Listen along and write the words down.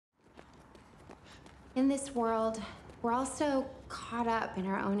In this world, we're all so caught up in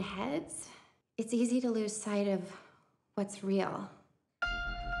our own heads. It's easy to lose sight of what's real.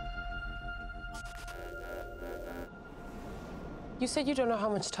 You said you don't know how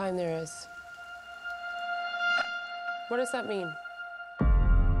much time there is. What does that mean?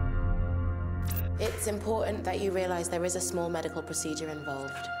 It's important that you realize there is a small medical procedure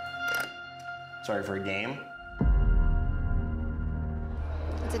involved. Sorry for a game?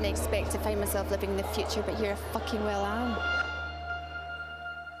 I didn't expect to find myself living in the future, but here I fucking well am.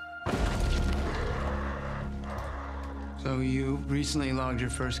 So you recently logged your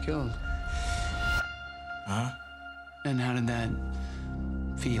first kill? Huh? And how did that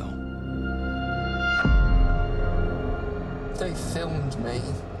feel? They filmed me.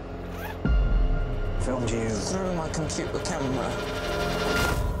 Filmed you? Through my computer camera.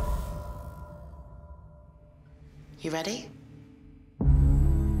 You ready?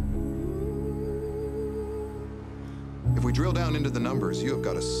 If we drill down into the numbers, you have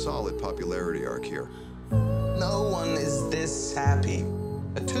got a solid popularity arc here. No one is this happy.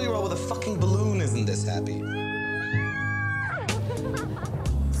 A 2-year-old with a fucking balloon isn't this happy.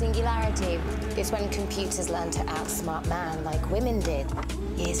 Singularity is when computers learn to outsmart man like women did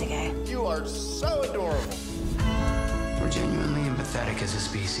years ago. You are so adorable. We're genuinely empathetic as a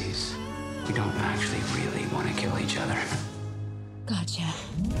species. We don't actually really want to kill each other. Gotcha.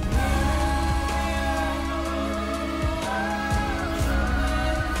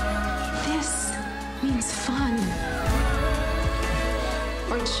 This means fun.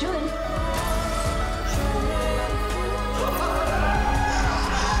 Or it should.